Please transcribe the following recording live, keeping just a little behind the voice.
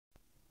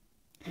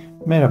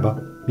Merhaba,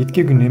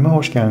 Bitki Günlüğü'me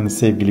hoş geldiniz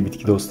sevgili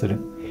bitki dostları.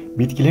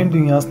 Bitkilerin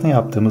dünyasına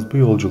yaptığımız bu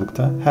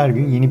yolculukta her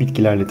gün yeni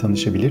bitkilerle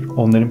tanışabilir,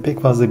 onların pek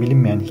fazla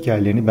bilinmeyen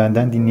hikayelerini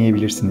benden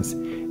dinleyebilirsiniz.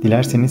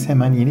 Dilerseniz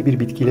hemen yeni bir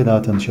bitkiyle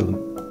daha tanışalım.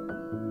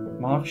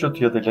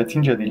 Mavişotu ya da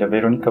Latince adıyla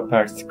Veronica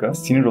persica,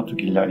 sinir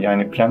otugiller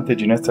yani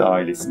Plantaginata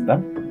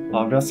ailesinden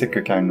Avrasya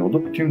kökenli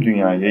olup tüm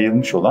dünyaya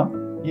yayılmış olan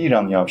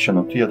İran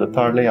yavşanotu ya da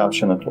tarla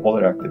yavşanotu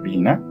olarak da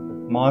bilinen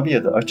mavi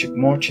ya da açık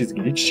mor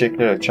çizgili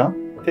çiçekler açan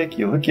tek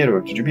yıllık yer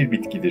örtücü bir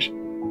bitkidir.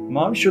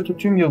 Mavişotu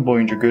tüm yıl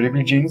boyunca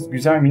görebileceğiniz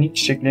güzel minik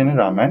çiçeklerine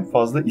rağmen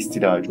fazla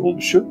istilacı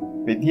oluşu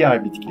ve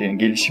diğer bitkilerin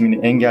gelişimini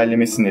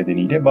engellemesi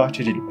nedeniyle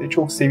bahçecilikte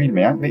çok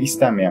sevilmeyen ve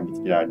istenmeyen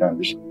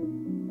bitkilerdendir.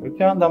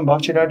 Öte yandan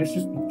bahçelerde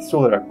süs bitkisi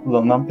olarak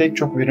kullanılan pek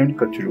çok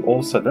Veronica türü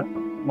olsa da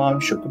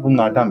mavişotu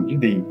bunlardan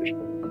biri değildir.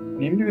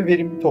 Nemli ve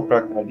verimli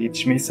topraklarda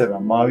yetişmeyi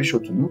seven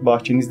mavişotunu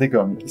bahçenizde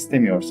görmek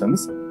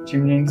istemiyorsanız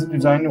çimlerinizi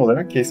düzenli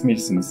olarak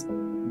kesmelisiniz.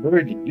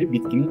 Böylelikle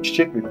bitkinin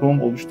çiçek ve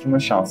tohum oluşturma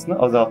şansını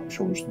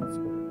azaltmış olursunuz.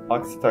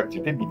 Aksi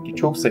takdirde bitki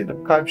çok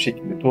sayıda kalp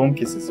şeklinde tohum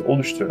kesesi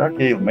oluşturarak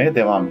yayılmaya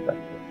devam eder.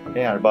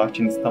 Eğer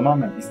bahçeniz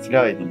tamamen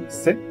istila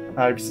edilmişse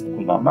herbisit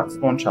kullanmak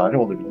son çare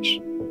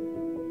olabilir.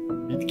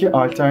 Bitki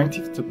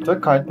alternatif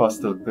tıpta kalp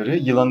hastalıkları,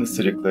 yılan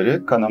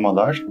ısırıkları,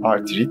 kanamalar,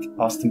 artrit,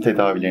 astım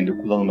tedavilerinde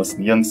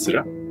kullanılmasının yanı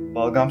sıra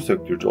balgam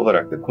söktürücü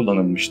olarak da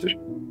kullanılmıştır.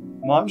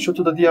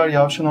 Mavişotu da diğer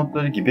yavşan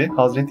otları gibi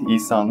Hazreti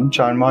İsa'nın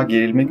çarmıha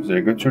gerilmek üzere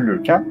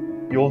götürülürken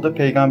yolda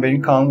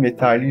peygamberin kanlı ve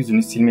terli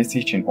yüzünü silmesi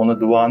için ona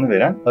duanı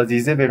veren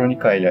Azize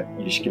Veronica ile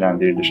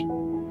ilişkilendirilir.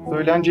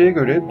 Söylenceye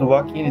göre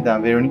duvak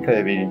yeniden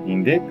Veronica'ya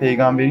verildiğinde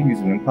peygamberin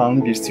yüzünün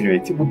kanlı bir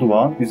silüeti bu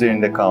duvağın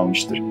üzerinde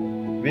kalmıştır.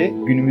 Ve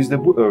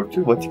günümüzde bu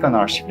örtü Vatikan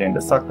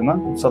arşivlerinde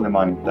saklanan kutsal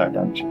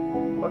emanetlerdendir.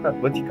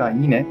 Fakat Vatikan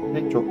yine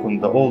pek çok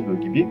konuda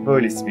olduğu gibi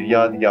böylesi bir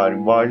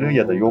yadigarın varlığı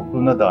ya da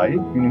yokluğuna dair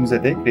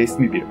günümüze dek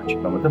resmi bir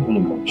açıklamada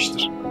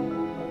bulunmamıştır.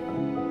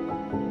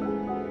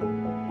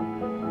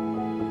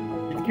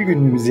 Bitki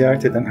Günlüğü'mü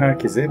ziyaret eden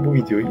herkese bu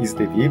videoyu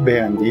izlediği,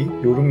 beğendiği,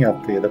 yorum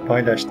yaptığı ya da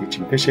paylaştığı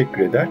için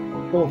teşekkür eder,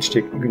 bol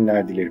çiçekli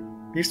günler dilerim.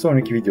 Bir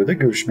sonraki videoda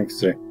görüşmek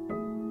üzere.